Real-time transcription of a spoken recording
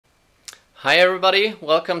Hi everybody,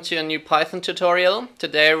 welcome to a new Python tutorial.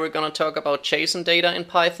 Today we're going to talk about JSON data in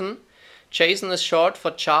Python. JSON is short for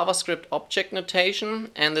JavaScript Object Notation,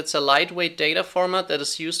 and it's a lightweight data format that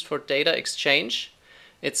is used for data exchange.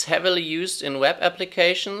 It's heavily used in web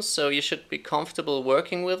applications, so you should be comfortable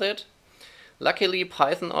working with it. Luckily,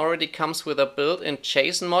 Python already comes with a built-in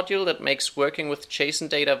JSON module that makes working with JSON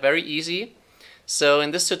data very easy. So in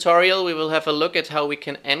this tutorial we will have a look at how we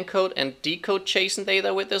can encode and decode JSON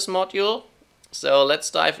data with this module. So let's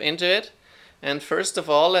dive into it. And first of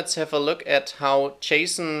all, let's have a look at how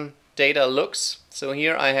JSON data looks. So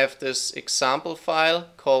here I have this example file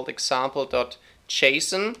called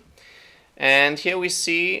example.json, and here we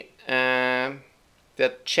see that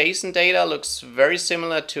JSON data looks very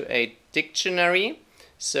similar to a dictionary.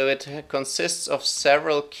 So it consists of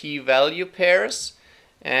several key value pairs,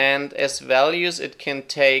 and as values it can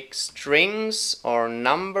take strings or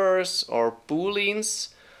numbers or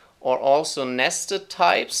booleans, or also nested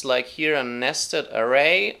types, like here a nested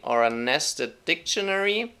array or a nested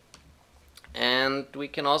dictionary. And we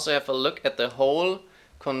can also have a look at the whole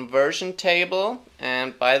conversion table.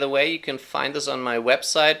 And by the way, you can find this on my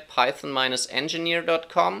website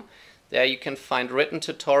python-engineer.com. There you can find written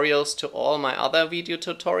tutorials to all my other video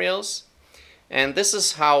tutorials. And this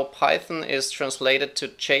is how Python is translated to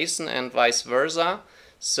JSON and vice versa.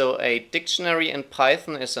 So a dictionary in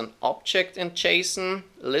Python is an object in JSON,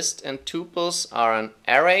 list and tuples are an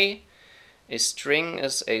array, a string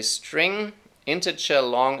is a string, integer,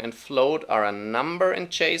 long and float are a number in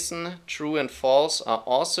JSON, true and false are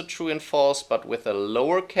also true and false but with a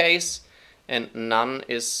lowercase, and none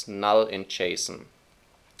is null in JSON.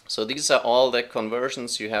 So these are all the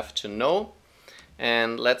conversions you have to know,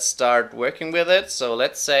 and let's start working with it. So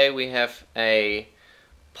let's say we have a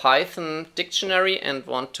Python dictionary and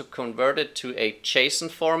want to convert it to a JSON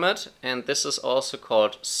format, and this is also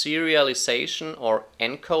called serialization or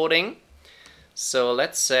encoding. So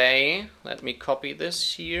let's say, let me copy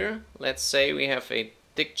this here, let's say we have a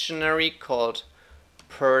dictionary called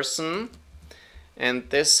person, and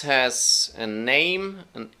this has a name,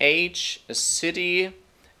 an age, a city,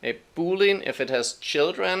 a boolean if it has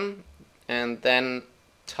children, and then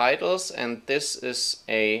titles, and this is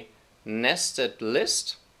a nested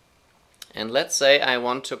list. And let's say I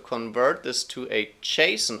want to convert this to a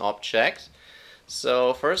JSON object.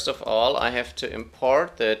 So first of all I have to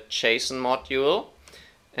import the JSON module,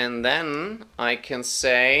 and then I can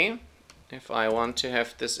say, if I want to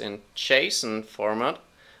have this in JSON format,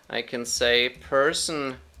 I can say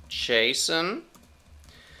person JSON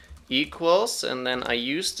equals, and then I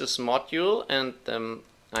use this module, and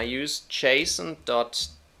I use json.dump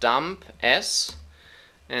s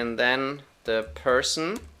and then the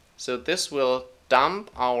person. So this will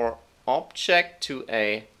dump our object to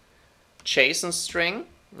a JSON string.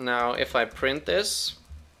 Now if I print this,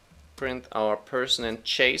 print our person in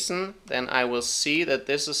JSON, then I will see that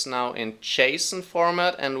this is now in JSON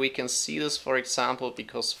format, and we can see this, for example,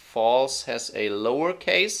 because false has a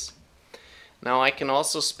lowercase. Now I can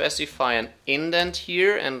also specify an indent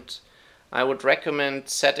here, and I would recommend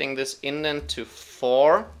setting this indent to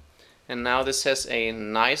 4, and now this has a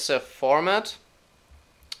nicer format.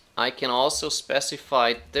 I can also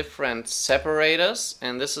specify different separators,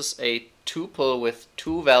 and this is a tuple with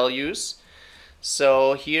 2 values.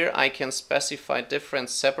 So here I can specify different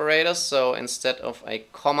separators. So instead of a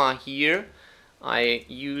comma here, I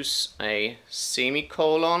use a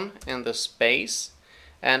semicolon in the space,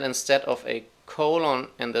 and instead of a colon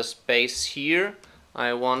in the space here,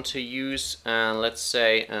 I want to use let's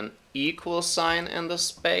say an equal sign in the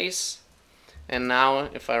space. And now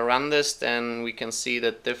if I run this, then we can see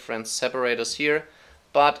the different separators here,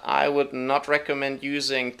 but I would not recommend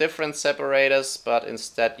using different separators, but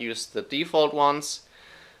instead use the default ones.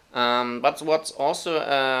 But what's also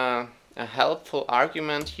a helpful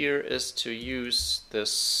argument here is to use the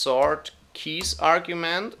sort keys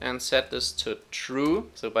argument and set this to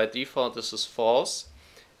true. So by default this is false.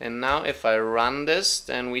 And now if I run this,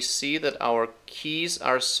 then we see that our keys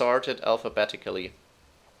are sorted alphabetically.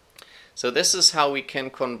 So this is how we can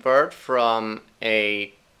convert from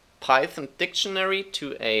a Python dictionary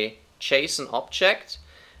to a JSON object,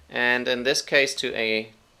 and in this case to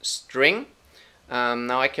a string.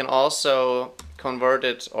 Now I can also convert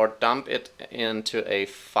it or dump it into a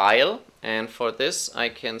file, and for this I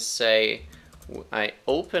can say I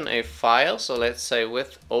open a file. So let's say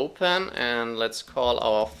with open, and let's call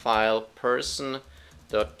our file person.json,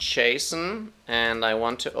 and I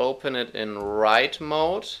want to open it in write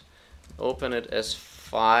mode. Open it as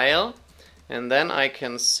file, and then I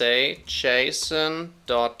can say json.dump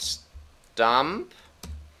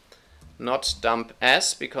not dump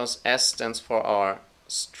s, because s stands for our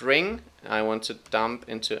string. I want to dump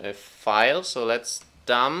into a file, so let's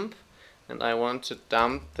dump, and I want to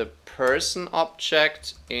dump the person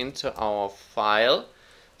object into our file.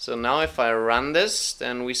 So now if I run this,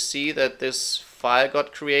 then we see that this file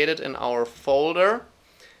got created in our folder,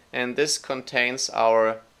 and this contains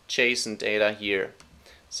our JSON data here.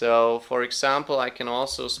 So for example, I can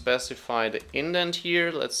also specify the indent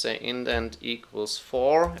here. Let's say indent equals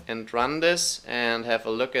 4 and run this and have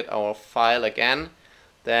a look at our file again.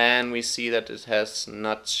 Then we see that it has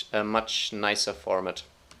a much nicer format.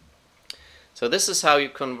 So this is how you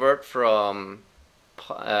convert from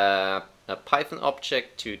a Python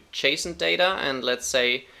object to JSON data. And let's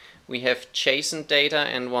say we have JSON data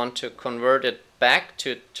and want to convert it back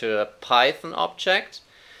to a Python object.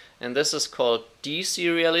 And this is called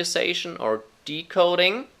deserialization or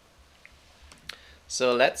decoding.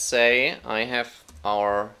 So let's say I have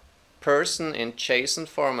our person in JSON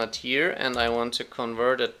format here, and I want to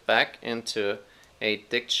convert it back into a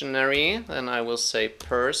dictionary. Then I will say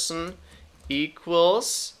person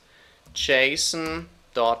equals JSON.load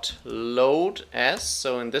s.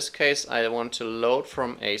 So in this case I want to load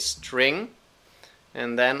from a string,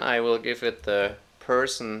 and then I will give it the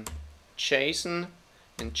person JSON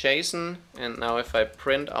in JSON. And now if I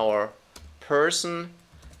print our person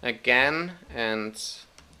again and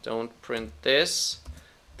don't print this,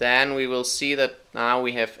 then we will see that now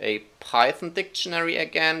we have a Python dictionary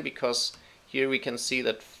again, because here we can see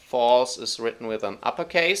that false is written with an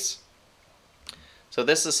uppercase. So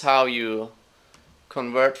this is how you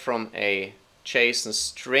convert from a JSON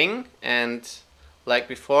string. And like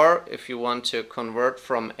before, if you want to convert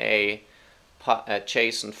from a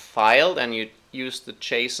JSON file, then you use the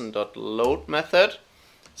JSON.load method.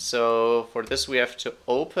 So for this we have to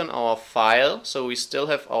open our file. So we still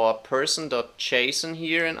have our person.json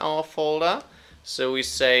here in our folder. So we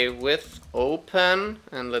say with open,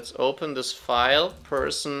 and let's open this file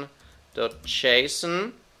person.json.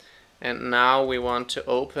 And now we want to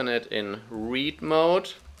open it in read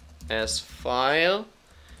mode as file.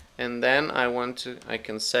 And then I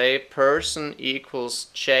can say person equals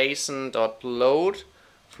JSON.load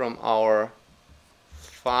from our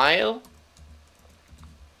file.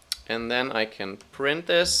 And then I can print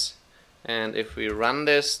this. And if we run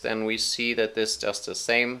this, then we see that this does the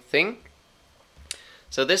same thing.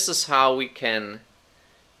 So this is how we can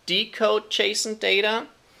decode JSON data.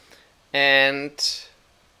 And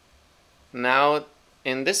now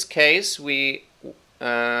in this case we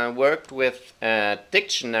worked with a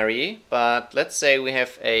dictionary, but let's say we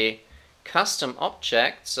have a custom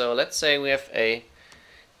object. So let's say we have a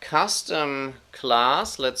custom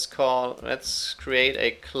class. Let's create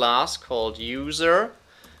a class called user,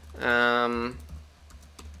 and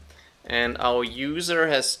our user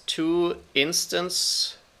has two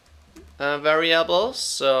instance variables.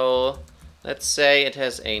 So let's say it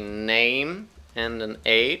has a name and an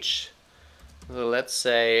age. So let's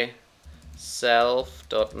say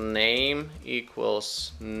self.name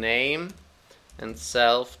equals name and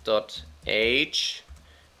self.age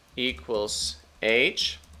equals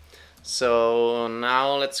age. So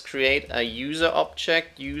now let's create a user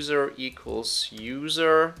object, user equals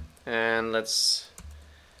user, and let's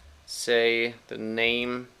say the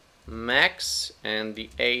name Max and the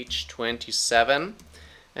age 27.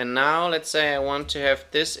 And now let's say I want to have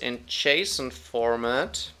this in JSON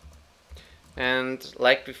format. And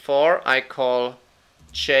like before, I call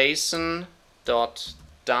JSON.dump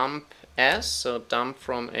s, so dump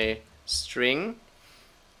from a string,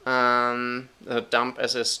 dump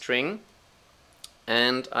as a string,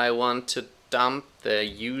 and I want to dump the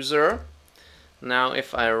user. Now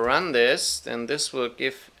if I run this, then this will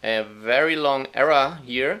give a very long error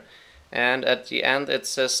here, and at the end it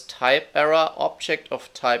says type error, object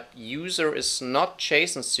of type user is not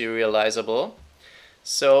JSON serializable.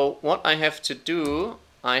 So what I have to do,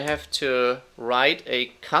 I have to write a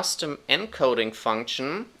custom encoding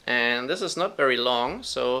function, and this is not very long.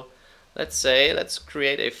 So let's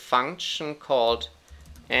create a function called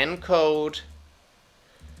encode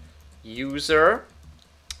user,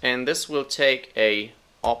 and this will take a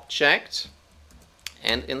object,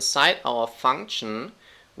 and inside our function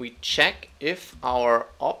we check if our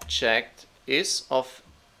object is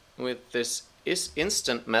with this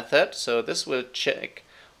isInstant method. So this will check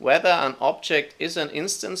whether an object is an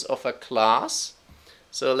instance of a class.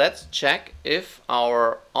 So let's check if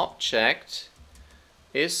our object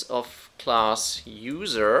is of class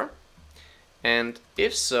user, and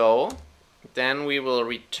if so, then we will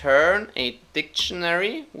return a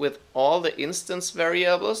dictionary with all the instance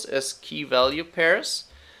variables as key value pairs.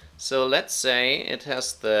 So let's say it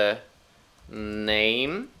has the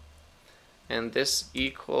name, and this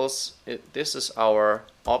equals this is our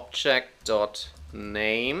object dot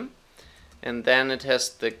name, and then it has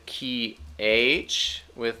the key age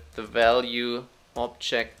with the value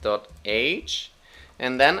object dot age,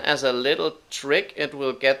 and then as a little trick it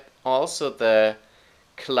will get also the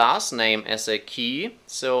class name as a key,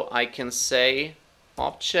 so I can say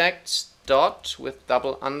object dot with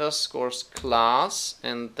double underscores class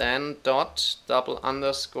and then dot double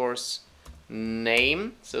underscores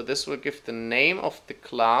name, so this will give the name of the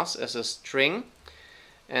class as a string,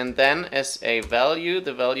 and then as a value,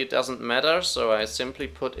 the value doesn't matter, so I simply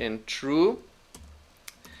put in true,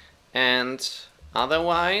 and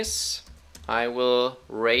otherwise I will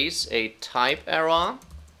raise a type error.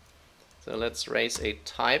 So let's raise a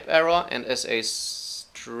type error, and as a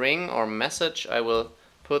string or message I will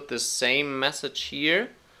put the same message here.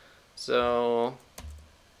 So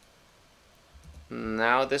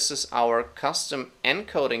now this is our custom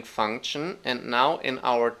encoding function, and now in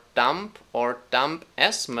our dump or dump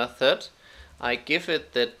s method I give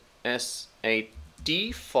it that as a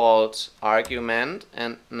default argument,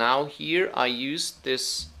 and now here I use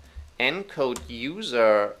this encode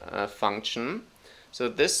user function. So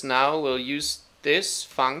this now will use this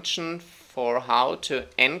function for how to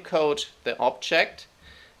encode the object,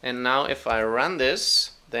 and now if I run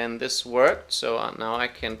this, then this worked. So now I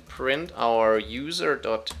can print our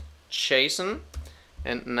user.json,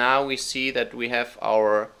 and now we see that we have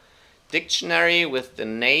our dictionary with the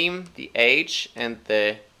name, the age, and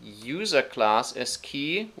the user class as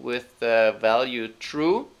key with the value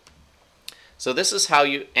true. So this is how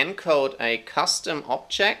you encode a custom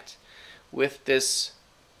object with this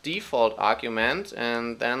default argument.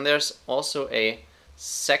 And then there's also a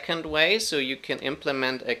second way, so you can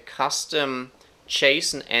implement a custom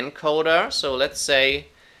JSON encoder. So let's say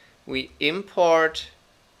we import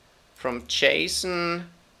from JSON,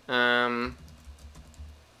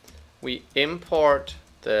 we import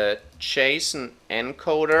the JSON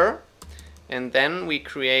encoder, and then we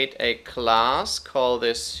create a class called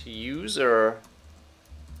this user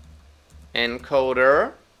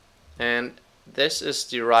encoder, and this is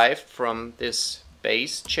derived from this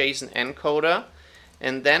base JSON encoder,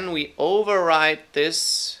 and then we override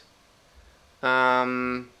this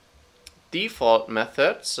default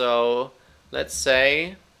method. So let's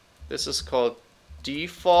say this is called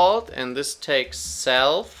default, and this takes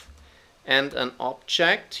self and an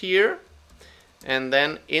object here, and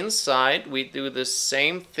then inside we do the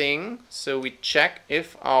same thing. So we check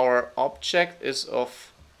if our object is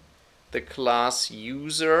of the class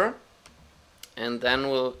user, and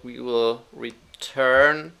then we will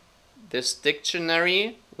return this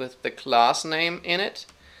dictionary with the class name in it,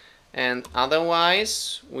 and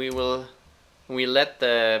otherwise we let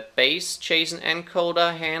the base JSON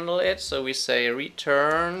encoder handle it. So we say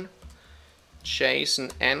return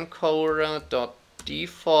JSON encoder dot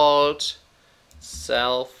default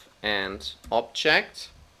self and object,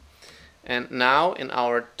 and now in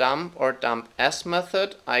our dump or dump s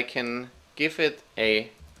method I can give it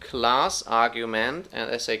a class argument, and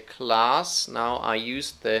as a class now I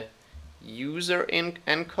use the user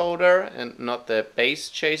encoder and not the base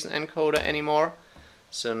JSON encoder anymore.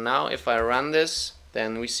 So now if I run this,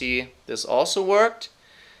 then we see this also worked.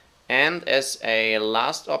 And as a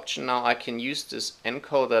last option, now I can use this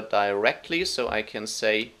encoder directly, so I can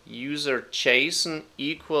say user JSON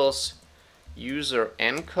equals user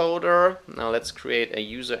encoder. Now let's create a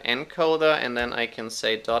user encoder, and then I can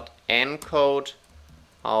say dot encode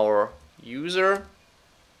our user,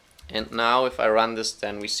 and now if I run this,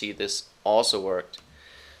 then we see this also worked.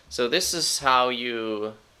 So this is how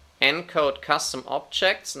you encode custom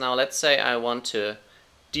objects. Now let's say I want to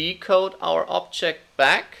decode our object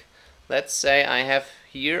back. Let's say I have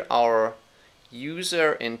here our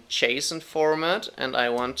user in JSON format, and I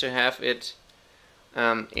want to have it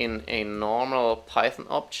in a normal Python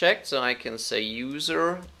object. So I can say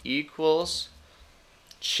user equals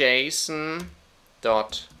JSON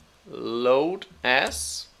dot load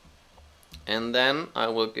as, and then I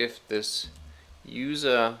will give this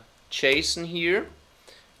user JSON here.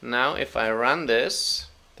 Now if I run this,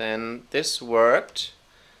 then this worked.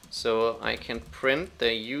 So I can print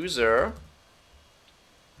the user,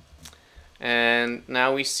 and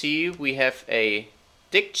now we see we have a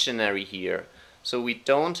dictionary here. So we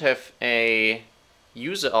don't have a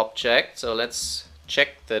user object. So let's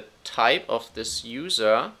check the type of this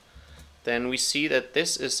user. Then we see that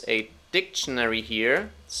this is a dictionary here.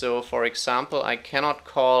 So for example, I cannot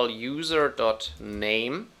call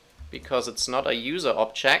user.name because it's not a user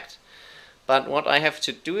object. But what I have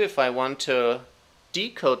to do if I want to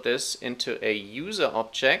decode this into a user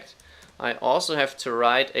object, I also have to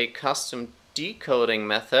write a custom decoding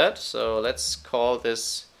method. So let's call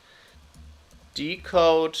this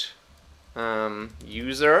decode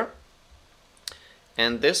user,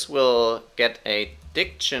 and this will get a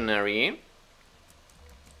dictionary.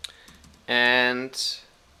 And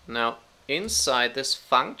now inside this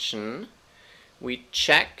function we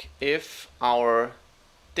check if our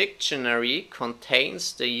dictionary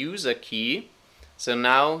contains the user key. So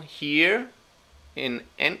now here in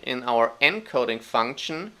our encoding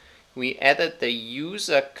function we added the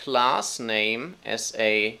user class name as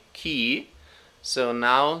a key. So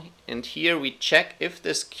now and here we check if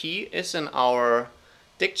this key is in our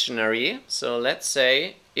dictionary. So let's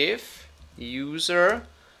say if user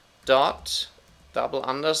dot double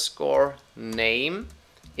underscore name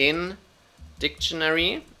in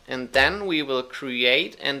dictionary, and then we will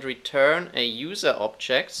create and return a user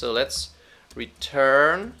object. So let's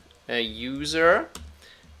return a user,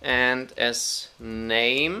 and as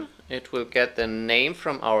name it will get the name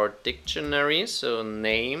from our dictionary. So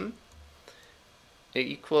name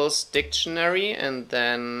equals dictionary, and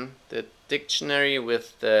then the dictionary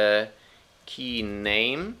with the key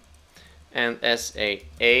name, and as a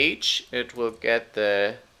age it will get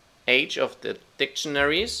the age of the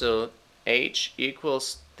dictionary. So age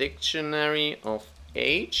equals dictionary of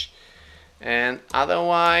age, and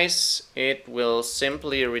otherwise it will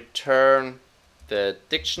simply return the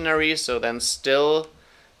dictionary. So then still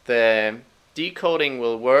the decoding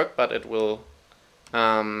will work, but it will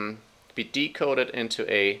be decoded into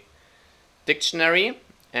a dictionary.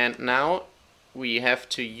 And now we have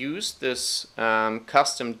to use this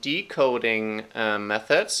custom decoding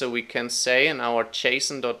method. So we can say in our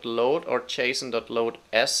JSON.load or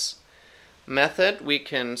JSON.loadS method, we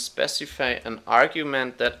can specify an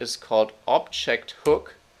argument that is called object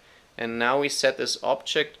hook. And now we set this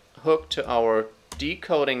object hook to our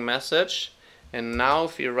decoding message. And now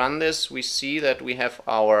if we run this, we see that we have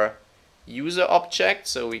our user object.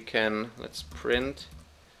 So we can, let's print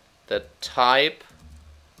the type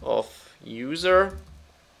of user,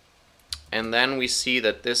 and then we see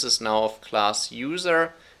that this is now of class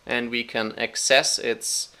user, and we can access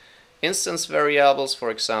its instance variables, for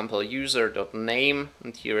example user.name,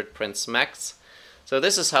 and here it prints max. So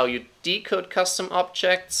this is how you decode custom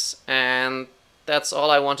objects, and that's all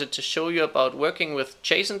I wanted to show you about working with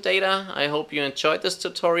JSON data. I hope you enjoyed this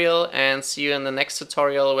tutorial, and see you in the next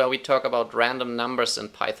tutorial where we talk about random numbers in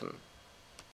Python.